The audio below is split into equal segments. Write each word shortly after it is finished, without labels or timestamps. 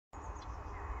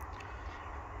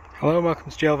Hello and welcome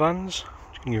to JL Vans.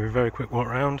 Just going to give you a very quick walk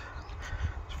around.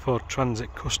 It's Ford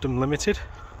Transit Custom Limited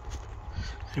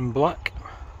in black,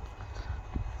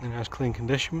 in nice clean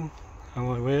condition,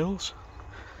 alloy wheels,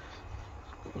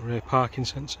 rear parking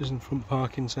sensors and front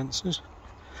parking sensors.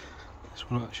 This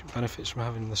one actually benefits from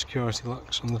having the security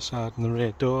locks on the side and the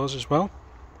rear doors as well.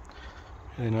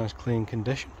 Really nice clean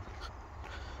condition.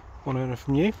 One owner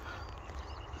from new.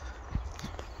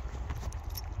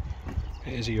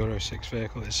 It is a Euro 6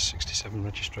 vehicle, it's a 67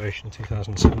 registration,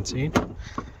 2017. The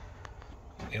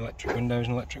electric windows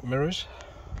and electric mirrors.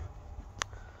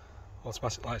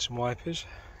 Automatic lights and wipers.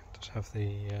 It does have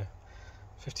the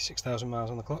 56,000 miles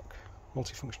on the clock.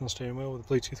 Multifunctional steering wheel with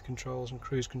Bluetooth controls and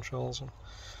cruise controls on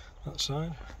that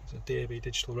side. There's a DAB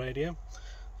digital radio.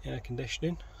 Air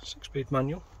conditioning, 6-speed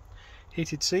manual.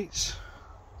 Heated seats,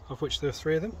 of which there are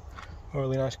 3 of them. All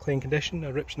really nice clean condition,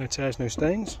 no rips, no tears, no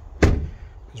stains.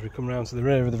 As we come round to the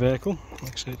rear of the vehicle,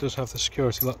 like I say, it does have the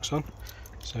security locks on,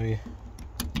 so the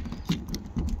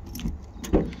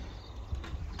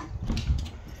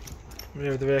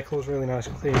rear of the vehicle is really nice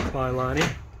clean ply lining,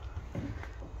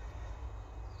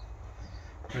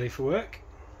 ready for work.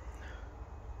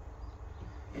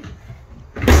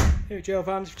 Here at JL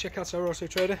Vans, if you check out our Auto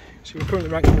Trader, so we're currently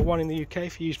ranked number 1 in the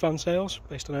UK for used van sales,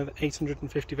 based on over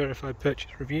 850 verified purchase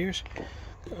reviews,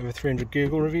 over 300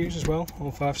 Google reviews as well,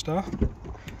 all 5-star.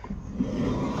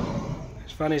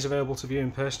 This van is available to view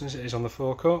in person as it is on the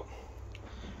forecourt.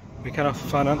 We can offer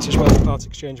finance as well as part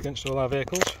exchange against all our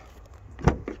vehicles.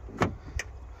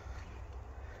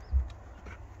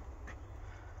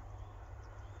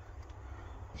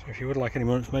 So if you would like any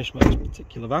more information about this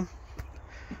particular van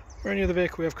or any other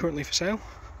vehicle we have currently for sale,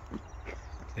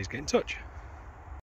 please get in touch.